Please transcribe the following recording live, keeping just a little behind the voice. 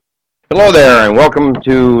Hello there, and welcome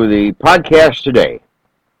to the podcast today.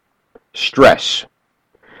 Stress.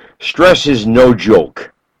 Stress is no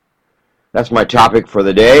joke. That's my topic for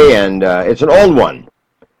the day, and it's an old one,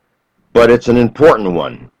 but it's an important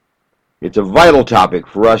one. It's a vital topic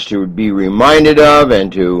for us to be reminded of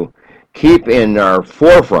and to keep in our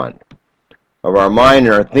forefront of our mind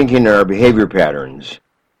and our thinking and our behavior patterns,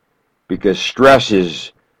 because stress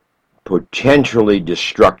is potentially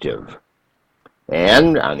destructive.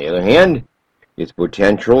 And, on the other hand, it's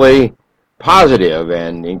potentially positive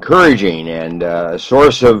and encouraging and a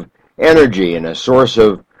source of energy and a source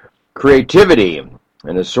of creativity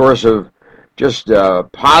and a source of just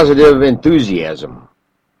positive enthusiasm.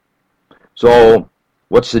 So,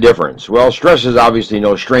 what's the difference? Well, stress is obviously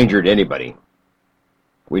no stranger to anybody.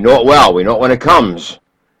 We know it well. We know it when it comes.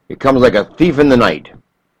 It comes like a thief in the night.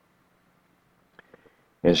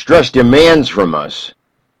 And stress demands from us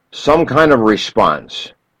some kind of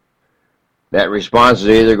response. That response is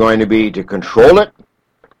either going to be to control it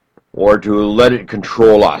or to let it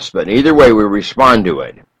control us. But either way, we respond to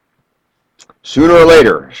it. Sooner or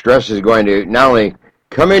later, stress is going to not only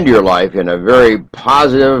come into your life in a very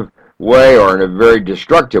positive way or in a very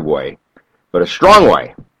destructive way, but a strong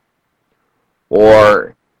way.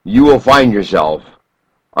 Or you will find yourself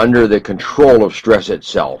under the control of stress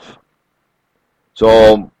itself.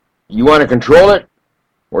 So, you want to control it,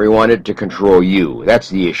 or you want it to control you? That's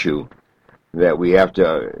the issue that we have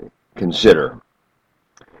to consider.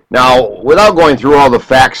 Now, without going through all the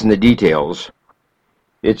facts and the details,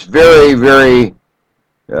 it's very, very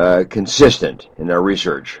consistent in our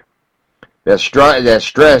research that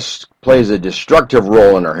stress plays a destructive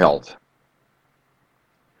role in our health.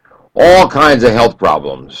 All kinds of health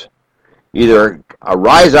problems either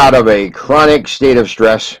arise out of a chronic state of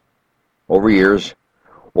stress over years,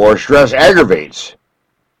 or stress aggravates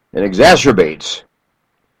and exacerbates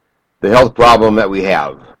the health problem that we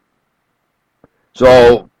have.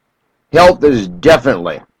 So, health is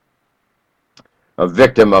definitely a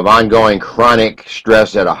victim of ongoing chronic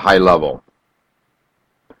stress at a high level.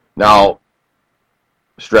 Now,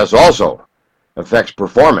 stress also affects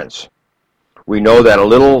performance. We know that a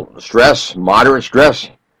little stress, moderate stress,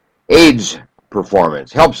 aids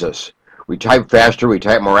performance, helps us. We type faster, we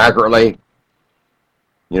type more accurately.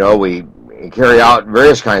 We carry out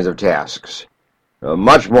various kinds of tasks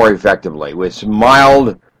much more effectively with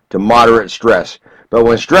mild to moderate stress. But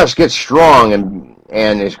when stress gets strong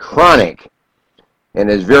and is chronic and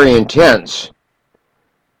is very intense,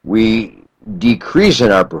 we decrease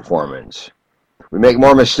in our performance. We make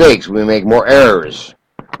more mistakes. We make more errors.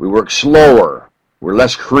 We work slower. We're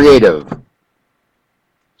less creative.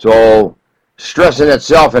 So stress in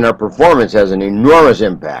itself and our performance has an enormous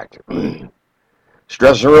impact.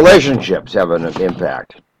 Stress in relationships have an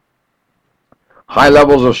impact. High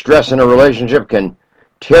levels of stress in a relationship can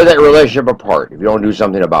tear that relationship apart if you don't do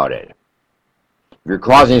something about it. If you're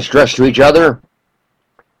causing stress to each other,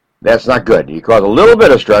 that's not good. You cause a little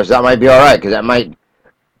bit of stress, that might be all right, because that might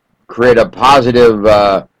create a positive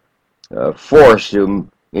force to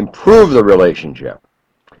improve the relationship.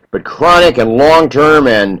 But chronic and long-term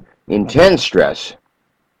and intense stress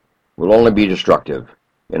will only be destructive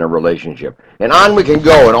in a relationship. And on we can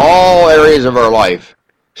go in all areas of our life.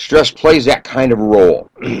 Stress plays that kind of role.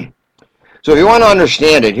 So if you want to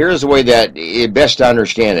understand it, here's the way that it's best to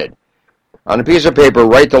understand it. On a piece of paper,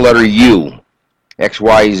 write the letter U, X,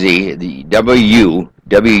 Y, Z, the W,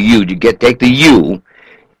 take the U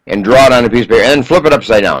and draw it on a piece of paper, and then flip it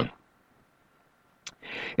upside down.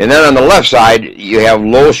 And then on the left side, you have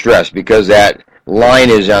low stress, because that line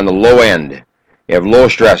is on the low end. You have low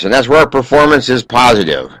stress, and that's where our performance is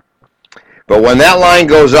positive. But when that line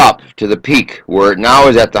goes up to the peak, where it now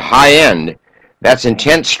is at the high end, that's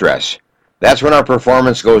intense stress. That's when our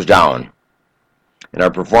performance goes down. And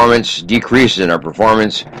our performance decreases, and our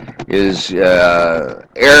performance is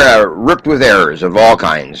ripped with errors of all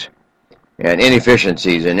kinds, and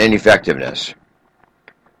inefficiencies and ineffectiveness.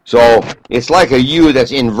 So it's like a U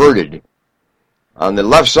that's inverted. On the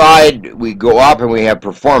left side, we go up and we have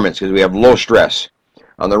performance because we have low stress.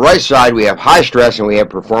 On the right side, we have high stress and we have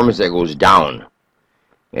performance that goes down.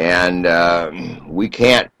 And we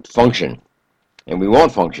can't function. And we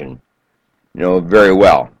won't function, very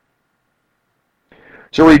well.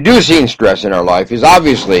 So reducing stress in our life is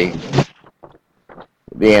obviously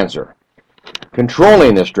the answer.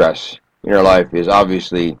 Controlling the stress in our life is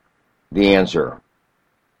obviously the answer.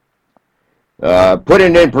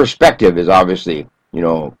 Putting it in perspective is obviously,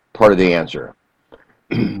 part of the answer.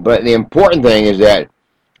 But the important thing is that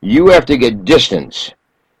you have to get distance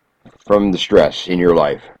from the stress in your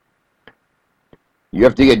life. You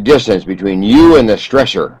have to get distance between you and the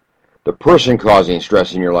stressor the person causing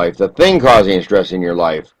stress in your life, the thing causing stress in your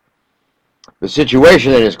life, the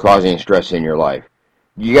situation that is causing stress in your life.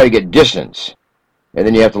 You got to get distance, and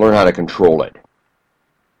then you have to learn how to control it.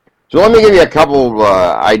 So let me give you a couple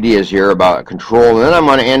ideas here about control, and then I'm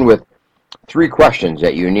going to end with 3 questions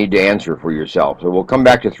that you need to answer for yourself. So we'll come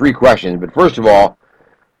back to 3 questions, but first of all,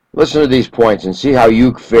 listen to these points and see how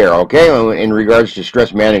you fare, okay, in regards to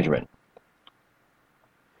stress management.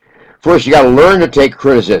 First, you got to learn to take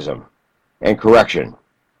criticism and correction,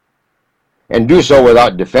 and do so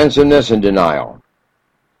without defensiveness and denial.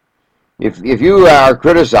 If you are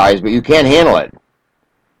criticized but you can't handle it,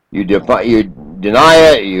 you deny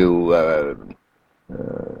it, you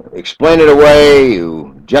explain it away,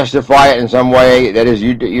 you justify it in some way, that is,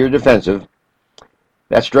 you're defensive,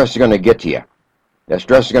 that stress is going to get to you. That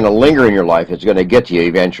stress is going to linger in your life. It's going to get to you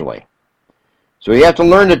eventually. So you have to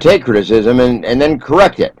learn to take criticism and then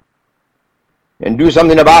correct it and do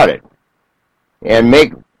something about it and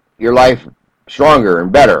make your life stronger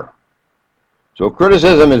and better. So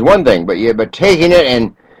criticism is one thing, but taking it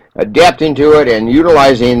and adapting to it and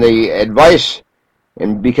utilizing the advice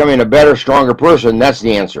and becoming a better, stronger person, that's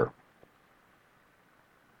the answer.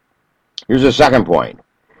 Here's the second point.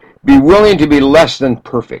 Be willing to be less than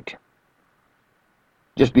perfect.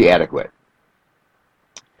 Just be adequate.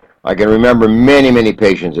 I can remember many, many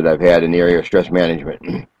patients that I've had in the area of stress management.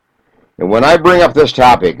 And when I bring up this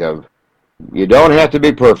topic of you don't have to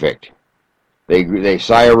be perfect, they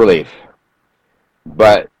sigh of relief.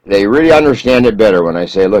 But they really understand it better when I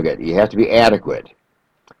say, look, you have to be adequate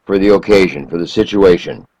for the occasion, for the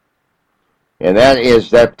situation. And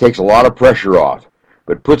that takes a lot of pressure off,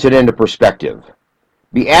 but puts it into perspective.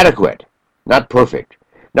 Be adequate, not perfect.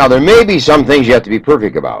 Now, there may be some things you have to be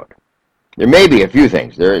perfect about. There may be a few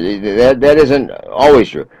things. That isn't always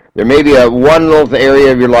true. There may be one little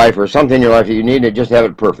area of your life or something in your life that you need to just have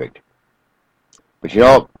it perfect.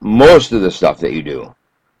 But most of the stuff that you do,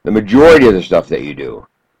 the majority of the stuff that you do,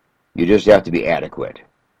 you just have to be adequate.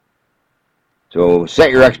 So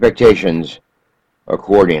set your expectations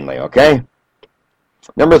accordingly, okay?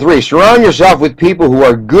 Number 3, surround yourself with people who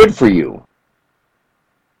are good for you.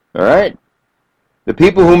 All right? The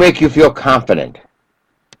people who make you feel confident.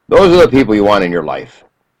 Those are the people you want in your life.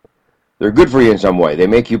 They're good for you in some way. They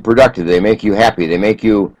make you productive. They make you happy. They make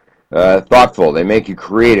you thoughtful. They make you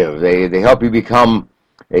creative. They help you become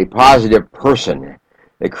a positive person.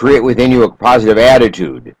 They create within you a positive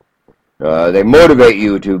attitude. They motivate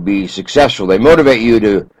you to be successful. They motivate you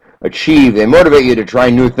to achieve. They motivate you to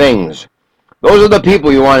try new things. Those are the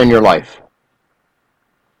people you want in your life.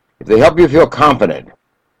 If they help you feel confident,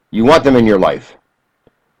 you want them in your life.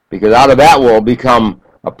 Because out of that will become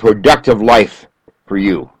a productive life for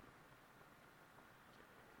you.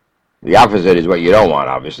 The opposite is what you don't want,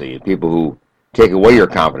 obviously. People who take away your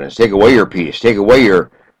confidence, take away your peace, take away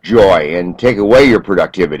your joy, and take away your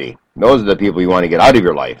productivity. Those are the people you want to get out of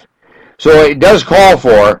your life. So it does call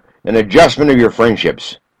for an adjustment of your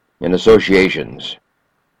friendships and associations.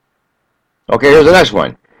 Okay, here's the next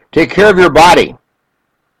one. Take care of your body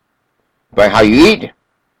by how you eat,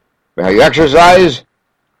 by how you exercise,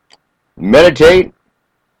 meditate,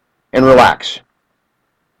 and relax.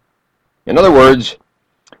 In other words,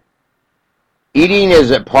 eating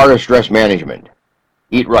is a part of stress management.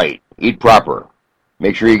 Eat right. Eat proper.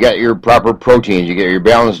 Make sure you get your proper proteins. You get your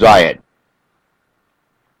balanced diet.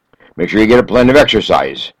 Make sure you get a plan of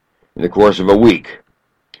exercise in the course of a week.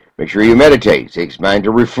 Make sure you meditate. Take time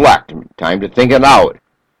to reflect. Time to think it out.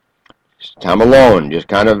 Time alone. Just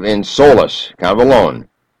kind of in solace. Kind of alone.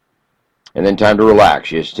 And then time to relax.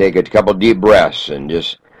 Just take a couple deep breaths and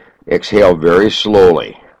just exhale very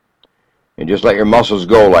slowly. And just let your muscles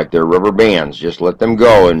go like they're rubber bands. Just let them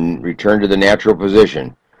go and return to the natural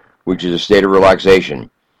position, which is a state of relaxation.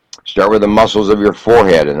 Start with the muscles of your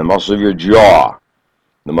forehead and the muscles of your jaw,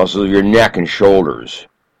 the muscles of your neck and shoulders,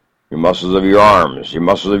 your muscles of your arms, your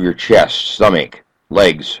muscles of your chest, stomach,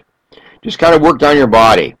 legs. Just kind of work down your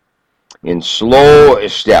body in slow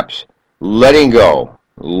steps, letting go,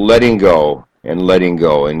 and letting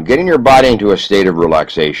go, and getting your body into a state of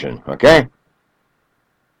relaxation, okay?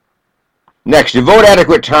 Next, devote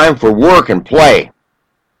adequate time for work and play,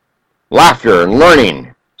 laughter and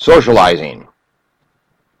learning, socializing.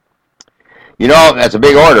 That's a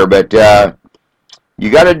big order, but you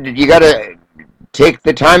gotta take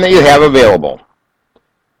the time that you have available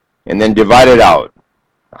and then divide it out.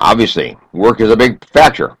 Obviously, work is a big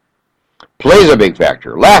factor. Play is a big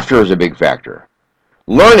factor. Laughter is a big factor.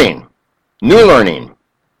 Learning, new learning.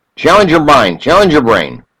 Challenge your mind, challenge your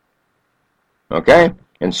brain. Okay?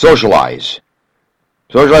 And socialize.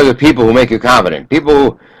 Socialize with people who make you confident. People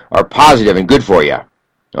who are positive and good for you.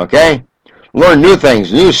 Okay? Learn new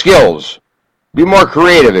things, new skills. Be more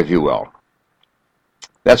creative, if you will.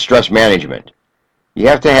 That's stress management. You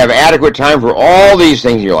have to have adequate time for all these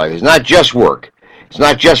things in your life. It's not just work. It's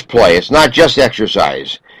not just play. It's not just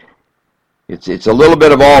exercise. It's a little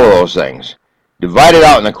bit of all of those things. Divide it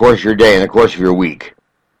out in the course of your day, in the course of your week.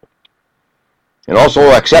 And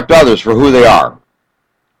also accept others for who they are.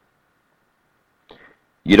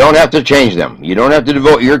 You don't have to change them. You don't have to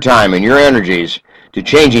devote your time and your energies to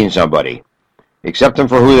changing somebody. Accept them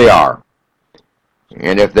for who they are.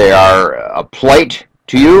 And if they are a plight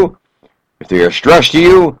to you, if they are stress to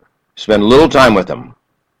you, spend little time with them.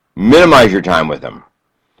 Minimize your time with them.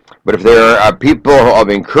 But if they are people of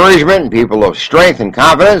encouragement, people of strength and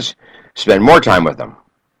confidence, spend more time with them.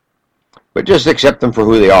 But just accept them for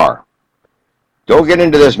who they are. Don't get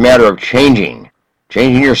into this matter of changing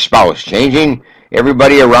your spouse, changing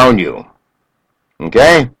everybody around you.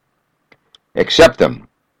 Okay? Accept them.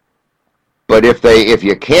 But if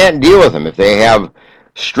you can't deal with them, if they have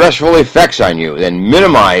stressful effects on you, then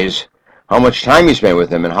minimize how much time you spend with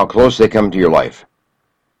them and how close they come to your life.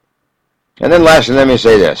 And then lastly, let me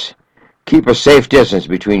say this. Keep a safe distance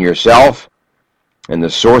between yourself and the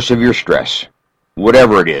source of your stress,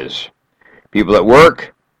 whatever it is. People at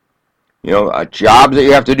work, jobs that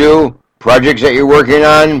you have to do, projects that you're working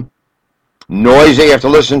on, noise that you have to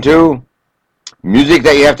listen to, music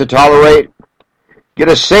that you have to tolerate. Get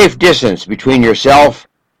a safe distance between yourself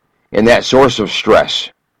and that source of stress,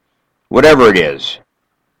 whatever it is.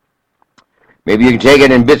 Maybe you can take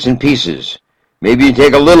it in bits and pieces. Maybe you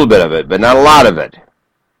take a little bit of it, but not a lot of it.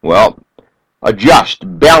 Well, adjust,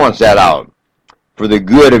 balance that out for the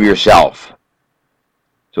good of yourself.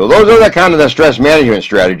 So those are the kind of the stress management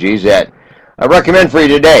strategies that I recommend for you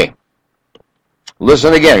today.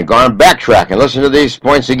 Listen again. Go on, backtrack and listen to these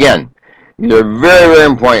points again. These are very,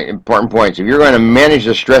 very important points. If you're going to manage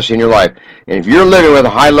the stress in your life, and if you're living with a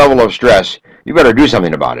high level of stress, you better do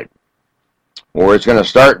something about it. Or it's going to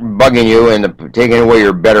start bugging you and taking away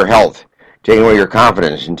your better health, taking away your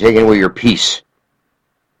confidence, and taking away your peace.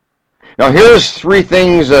 Now, here's 3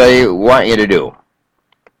 things I want you to do.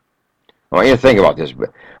 I want you to think about this.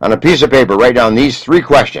 On a piece of paper, write down these 3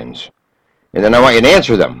 questions, and then I want you to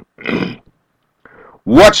answer them.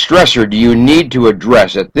 What stressor do you need to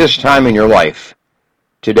address at this time in your life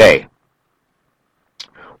today?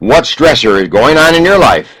 What stressor is going on in your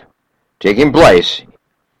life, taking place,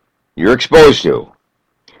 you're exposed to,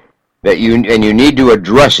 and you need to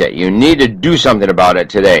address it. You need to do something about it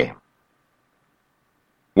today.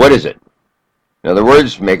 What is it? In other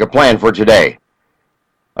words, make a plan for today.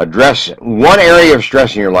 Address one area of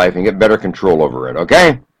stress in your life and get better control over it,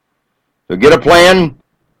 okay? So get a plan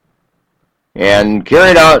and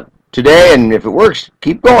carry it out today, and if it works,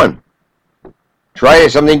 keep going. Try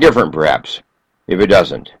something different, perhaps, if it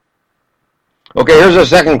doesn't. Okay, here's the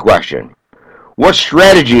second question. What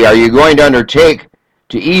strategy are you going to undertake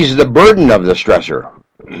to ease the burden of the stressor?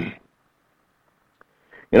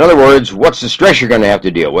 In other words, what's the stress you're going to have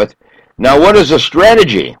to deal with? Now, what is the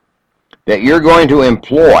strategy that you're going to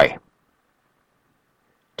employ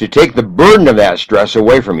to take the burden of that stress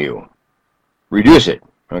away from you? Reduce it,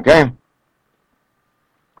 okay?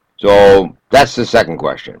 So that's the second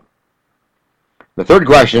question. The third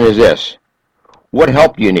question is this. What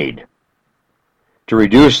help do you need to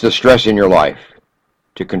reduce the stress in your life,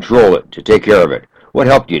 to control it, to take care of it? What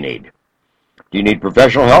help do you need? Do you need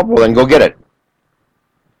professional help? Well, then go get it.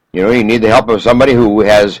 You need the help of somebody who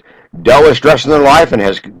has dealt with stress in their life and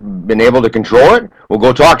has been able to control it. Well,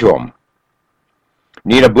 go talk to them.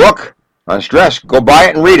 Need a book on stress? Go buy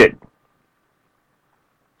it and read it.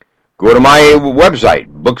 Go to my website,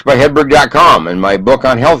 booksbyhedberg.com, and my book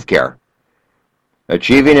on healthcare,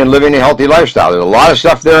 Achieving and Living a Healthy Lifestyle. There's a lot of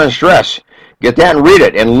stuff there on stress. Get that and read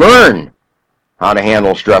it and learn how to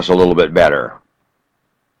handle stress a little bit better.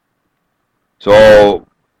 So,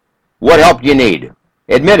 what help do you need?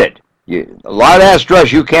 Admit it. A lot of that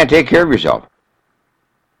stress, you can't take care of yourself.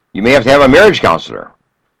 You may have to have a marriage counselor,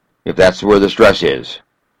 if that's where the stress is.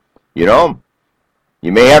 You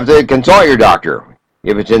may have to consult your doctor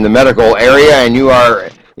if it's in the medical area and you are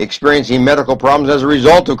experiencing medical problems as a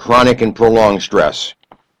result of chronic and prolonged stress.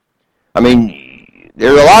 I mean,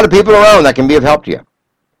 there's a lot of people around that can be of help to you.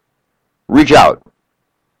 Reach out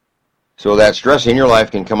so that stress in your life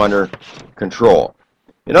can come under control.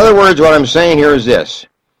 In other words, what I'm saying here is this.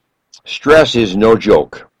 Stress is no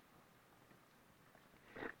joke.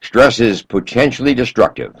 Stress is potentially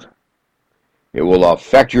destructive. It will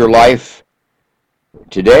affect your life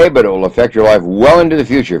today, but it will affect your life well into the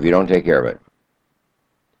future if you don't take care of it.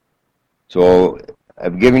 So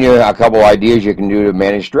I've given you a couple ideas you can do to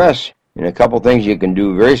manage stress. and a couple things you can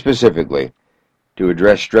do very specifically to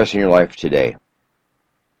address stress in your life today.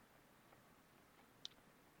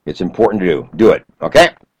 It's important to do it, okay?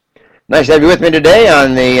 Nice to have you with me today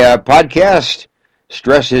on the podcast.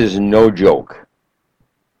 Stress is no joke.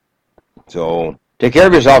 So take care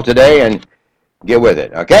of yourself today and get with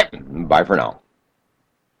it, okay? Bye for now.